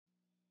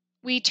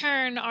we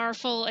turn our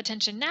full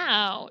attention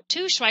now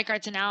to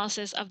Schweikart's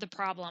analysis of the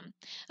problem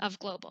of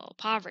global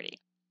poverty.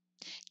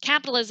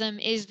 Capitalism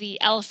is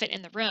the elephant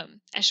in the room,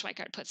 as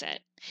Schweickart puts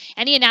it.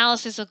 Any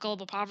analysis of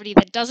global poverty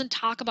that doesn't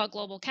talk about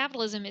global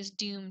capitalism is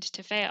doomed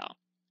to fail.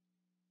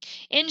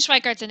 In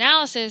Schweikart's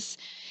analysis,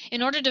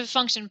 in order to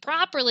function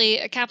properly,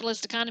 a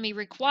capitalist economy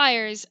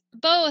requires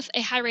both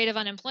a high rate of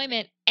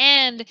unemployment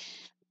and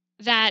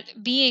that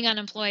being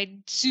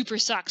unemployed super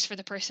sucks for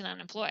the person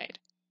unemployed.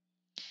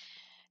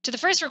 To the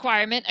first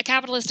requirement, a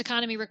capitalist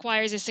economy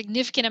requires a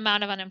significant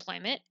amount of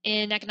unemployment.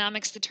 In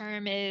economics, the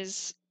term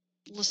is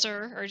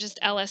LSUR, or just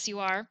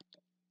LSUR,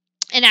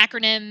 an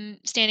acronym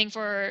standing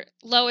for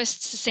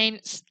lowest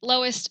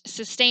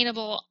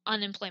sustainable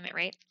unemployment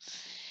rate.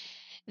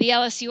 The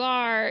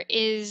LSUR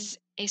is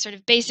a sort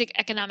of basic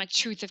economic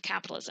truth of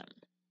capitalism.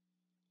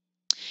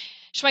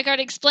 Schweickart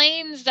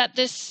explains that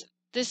this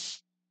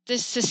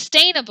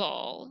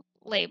sustainable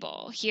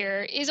label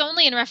here is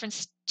only in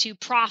reference to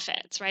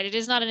profits, right? It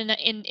is not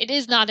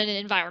an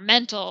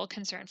environmental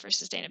concern for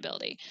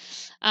sustainability.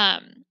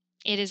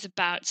 It is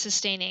about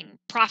sustaining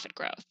profit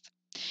growth.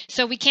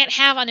 So we can't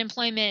have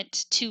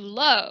unemployment too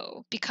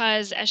low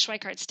because, as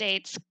Schweickart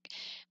states,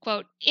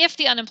 quote, if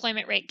the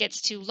unemployment rate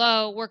gets too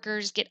low,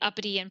 workers get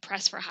uppity and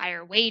press for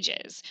higher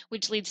wages,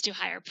 which leads to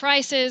higher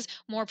prices,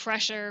 more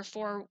pressure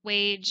for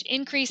wage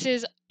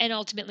increases, and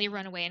ultimately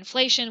runaway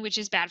inflation, which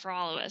is bad for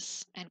all of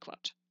us, end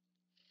quote.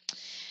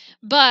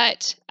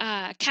 But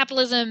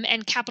capitalism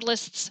and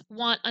capitalists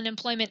want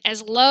unemployment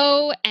as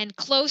low and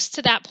close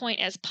to that point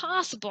as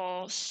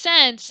possible,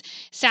 since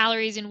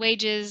salaries and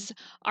wages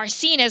are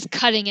seen as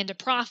cutting into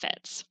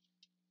profits.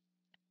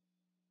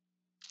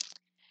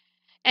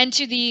 And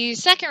to the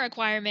second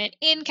requirement,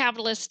 in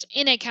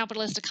a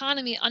capitalist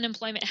economy,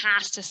 unemployment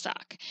has to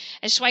suck.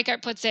 As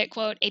Schweickart puts it,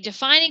 quote, a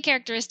defining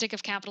characteristic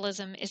of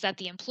capitalism is that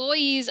the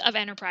employees of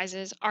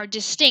enterprises are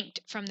distinct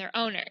from their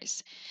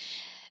owners.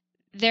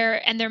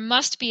 There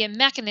must be a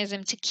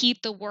mechanism to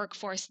keep the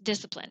workforce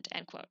disciplined,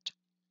 end quote.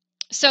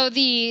 So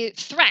the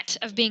threat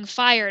of being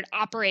fired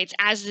operates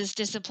as this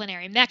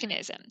disciplinary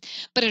mechanism,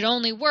 but it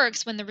only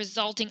works when the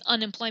resulting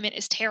unemployment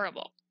is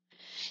terrible.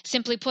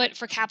 Simply put,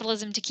 for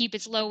capitalism to keep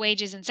its low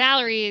wages and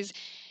salaries,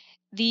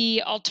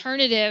 the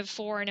alternative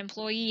for an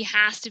employee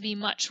has to be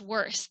much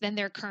worse than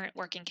their current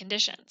working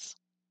conditions.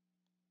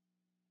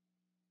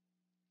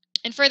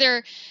 And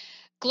further,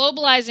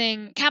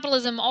 globalizing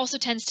capitalism also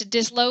tends to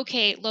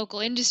dislocate local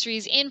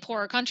industries in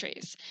poorer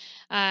countries,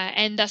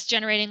 and thus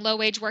generating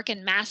low-wage work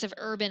and massive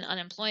urban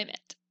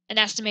unemployment. An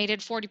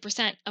estimated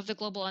 40% of the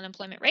global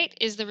unemployment rate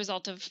is the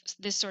result of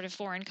this sort of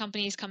foreign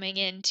companies coming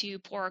into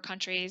poorer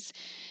countries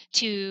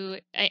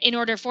in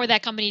order for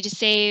that company to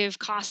save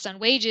costs on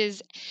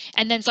wages,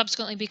 and then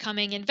subsequently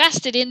becoming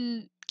invested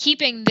in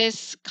keeping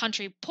this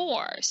country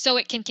poor so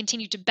it can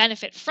continue to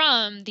benefit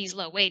from these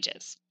low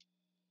wages.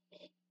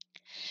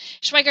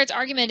 Schweikart's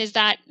argument is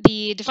that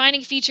the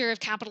defining feature of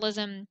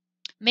capitalism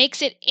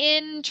makes it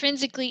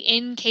intrinsically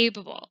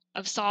incapable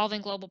of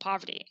solving global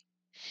poverty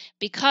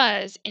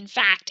because, in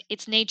fact,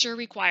 its nature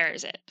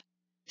requires it.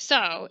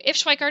 So, if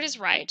Schweickart is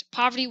right,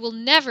 poverty will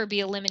never be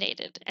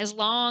eliminated as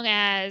long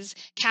as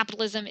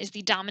capitalism is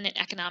the dominant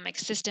economic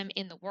system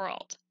in the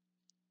world.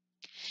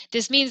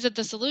 This means that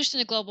the solution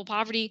to global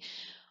poverty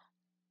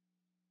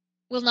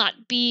will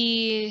not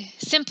be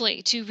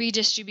simply to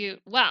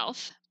redistribute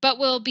wealth, but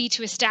will be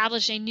to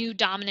establish a new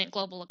dominant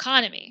global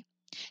economy.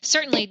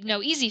 Certainly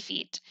no easy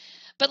feat,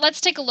 but let's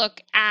take a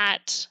look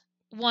at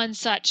one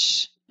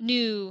such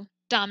new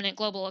dominant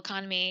global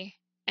economy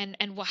and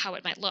how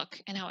it might look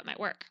and how it might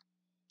work.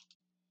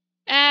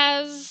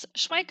 As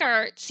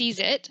Schweickart sees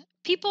it,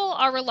 people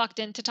are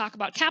reluctant to talk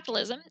about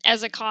capitalism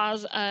as a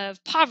cause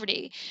of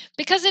poverty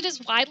because it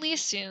is widely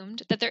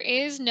assumed that there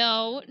is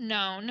no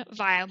known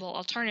viable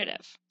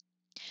alternative.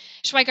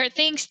 Schweickart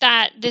thinks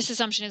that this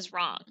assumption is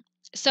wrong.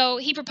 So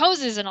he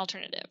proposes an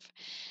alternative,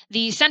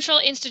 the central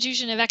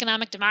institution of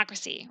economic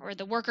democracy, or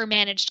the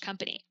worker-managed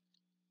company.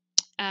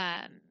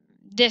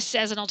 This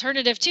as an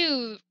alternative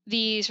to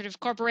the sort of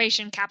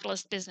corporation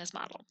capitalist business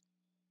model.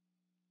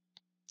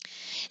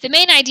 The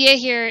main idea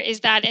here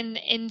is that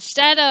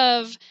instead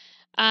of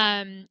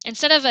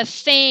a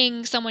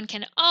thing someone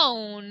can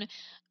own,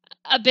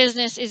 a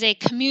business is a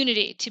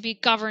community to be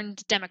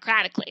governed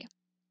democratically.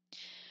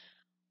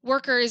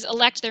 Workers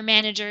elect their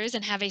managers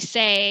and have a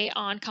say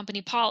on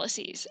company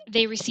policies.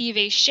 They receive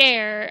a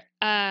share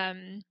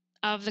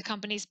of the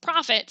company's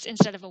profits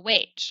instead of a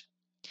wage.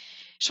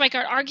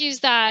 Schweickart argues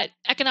that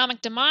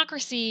economic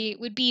democracy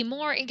would be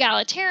more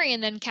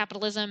egalitarian than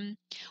capitalism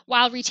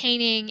while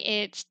retaining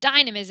its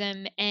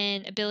dynamism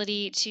and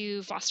ability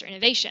to foster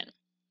innovation.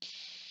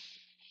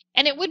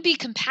 And it would be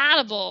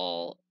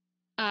compatible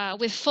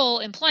with full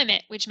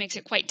employment, which makes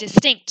it quite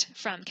distinct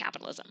from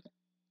capitalism.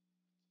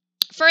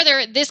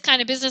 Further, this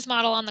kind of business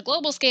model on the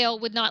global scale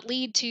would not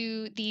lead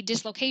to the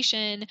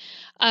dislocation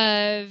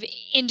of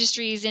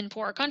industries in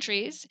poorer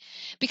countries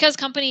because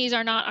companies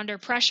are not under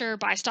pressure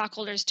by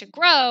stockholders to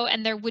grow,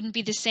 and there wouldn't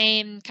be the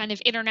same kind of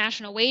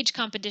international wage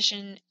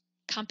competition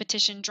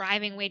competition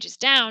driving wages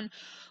down,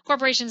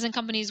 corporations and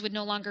companies would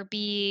no longer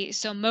be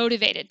so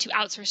motivated to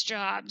outsource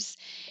jobs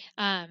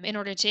in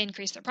order to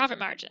increase their profit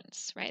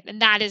margins, right?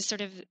 And that is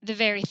sort of the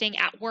very thing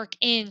at work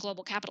in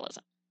global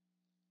capitalism.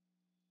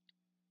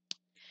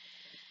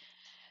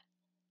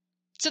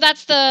 So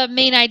that's the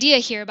main idea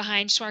here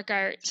behind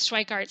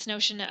Schweikart's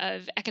notion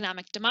of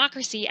economic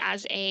democracy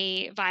as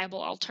a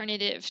viable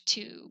alternative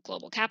to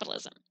global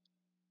capitalism.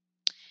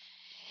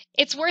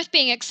 It's worth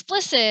being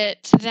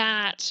explicit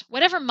that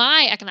whatever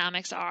my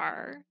economics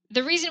are,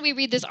 the reason we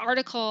read this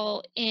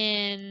article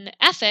in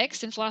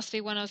Ethics in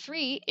Philosophy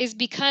 103 is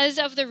because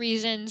of the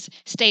reasons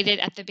stated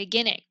at the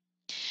beginning.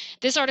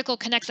 This article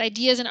connects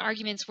ideas and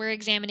arguments we're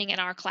examining in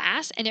our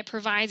class, and it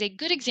provides a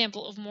good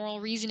example of moral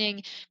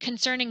reasoning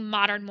concerning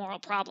modern moral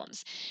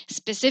problems.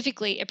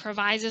 Specifically, it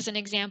provides us an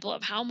example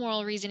of how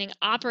moral reasoning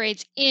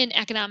operates in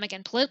economic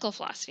and political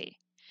philosophy.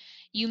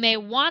 You may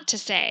want to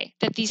say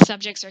that these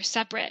subjects are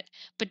separate,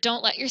 but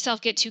don't let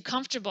yourself get too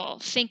comfortable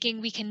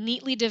thinking we can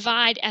neatly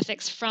divide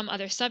ethics from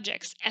other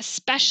subjects,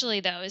 especially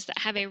those that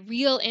have a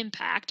real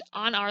impact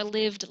on our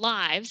lived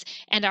lives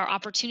and our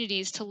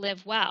opportunities to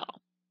live well.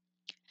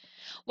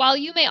 While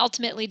you may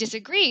ultimately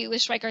disagree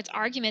with Schweikart's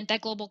argument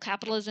that global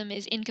capitalism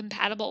is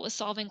incompatible with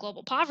solving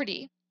global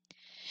poverty,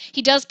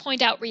 he does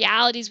point out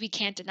realities we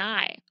can't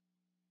deny,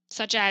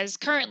 such as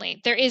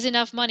currently there is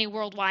enough money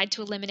worldwide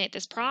to eliminate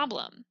this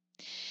problem.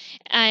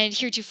 And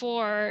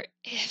heretofore,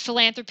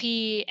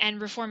 philanthropy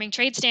and reforming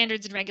trade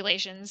standards and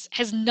regulations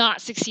has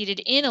not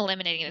succeeded in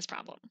eliminating this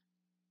problem.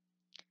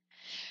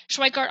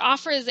 Schweickart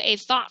offers a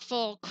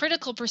thoughtful,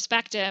 critical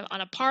perspective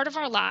on a part of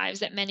our lives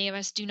that many of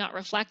us do not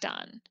reflect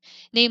on,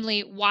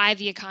 namely why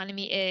the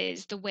economy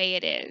is the way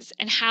it is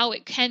and how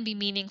it can be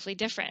meaningfully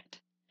different.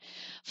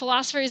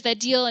 Philosophers that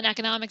deal in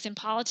economics and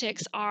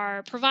politics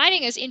are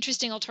providing us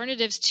interesting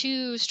alternatives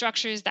to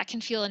structures that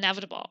can feel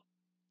inevitable.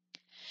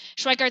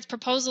 Schweikart's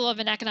proposal of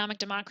an economic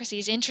democracy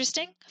is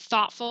interesting,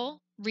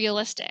 thoughtful,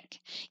 realistic,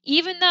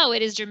 even though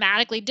it is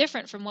dramatically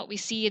different from what we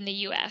see in the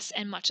US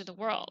and much of the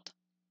world.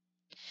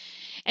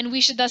 And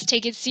we should thus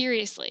take it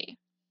seriously,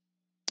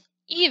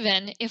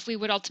 even if we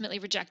would ultimately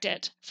reject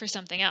it for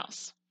something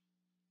else.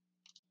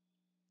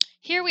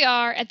 Here we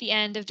are at the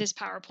end of this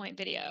PowerPoint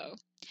video.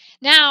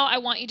 Now I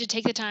want you to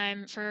take the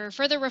time for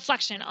further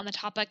reflection on the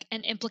topic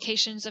and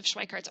implications of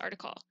Schweikart's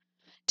article.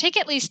 Take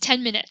at least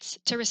 10 minutes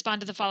to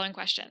respond to the following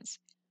questions.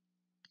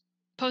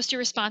 Post your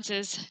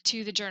responses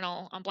to the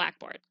journal on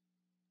Blackboard.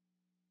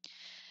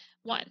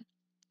 1.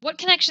 What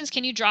connections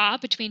can you draw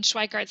between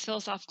Schweikart's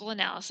philosophical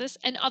analysis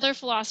and other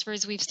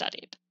philosophers we've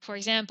studied? For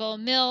example,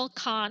 Mill,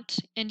 Kant,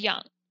 and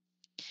Young.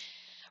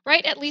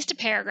 Write at least a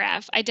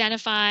paragraph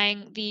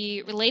identifying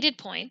the related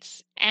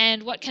points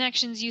and what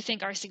connections you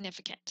think are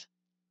significant.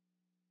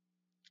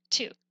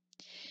 2.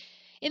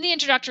 In the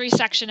introductory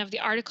section of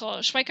the article,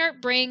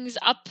 Schweickart brings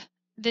up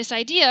this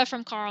idea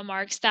from Karl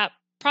Marx that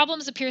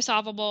problems appear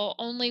solvable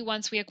only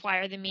once we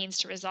acquire the means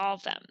to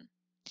resolve them.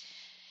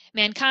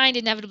 Mankind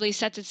inevitably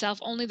sets itself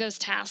only those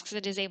tasks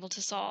it is able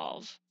to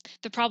solve.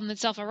 The problem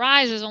itself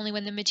arises only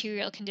when the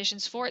material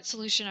conditions for its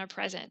solution are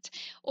present,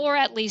 or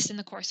at least in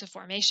the course of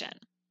formation.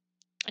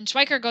 And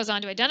Schweickart goes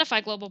on to identify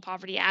global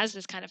poverty as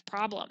this kind of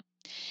problem.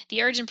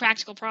 The urgent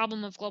practical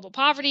problem of global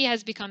poverty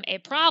has become a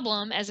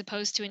problem as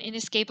opposed to an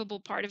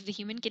inescapable part of the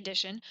human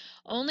condition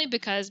only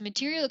because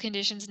material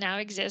conditions now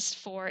exist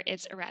for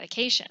its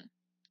eradication.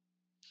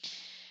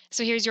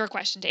 So here's your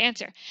question to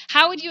answer.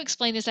 How would you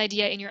explain this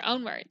idea in your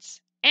own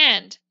words?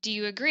 And do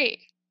you agree?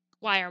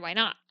 Why or why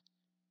not?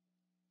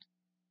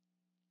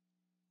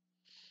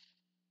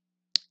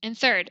 And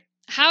third,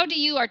 how do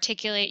you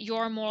articulate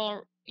your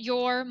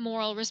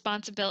moral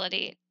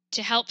responsibility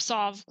to help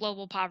solve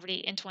global poverty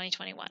in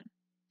 2021?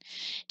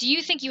 Do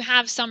you think you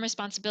have some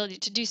responsibility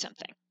to do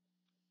something?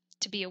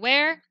 To be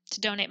aware, to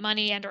donate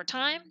money and or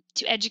time,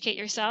 to educate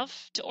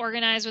yourself, to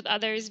organize with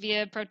others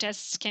via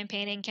protests,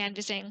 campaigning,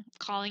 canvassing,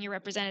 calling your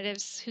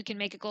representatives who can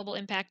make a global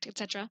impact,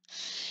 etc.?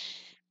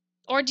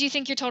 Or do you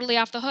think you're totally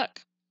off the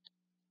hook?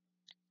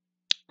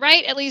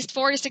 Write at least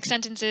 4 to 6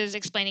 sentences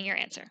explaining your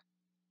answer.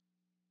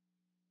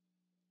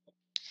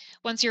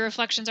 Once your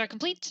reflections are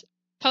complete,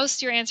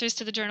 post your answers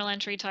to the journal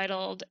entry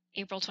titled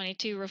April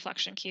 22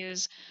 Reflection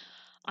Cues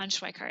on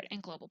Schweickart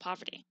and Global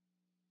Poverty.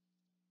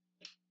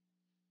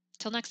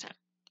 Till next time.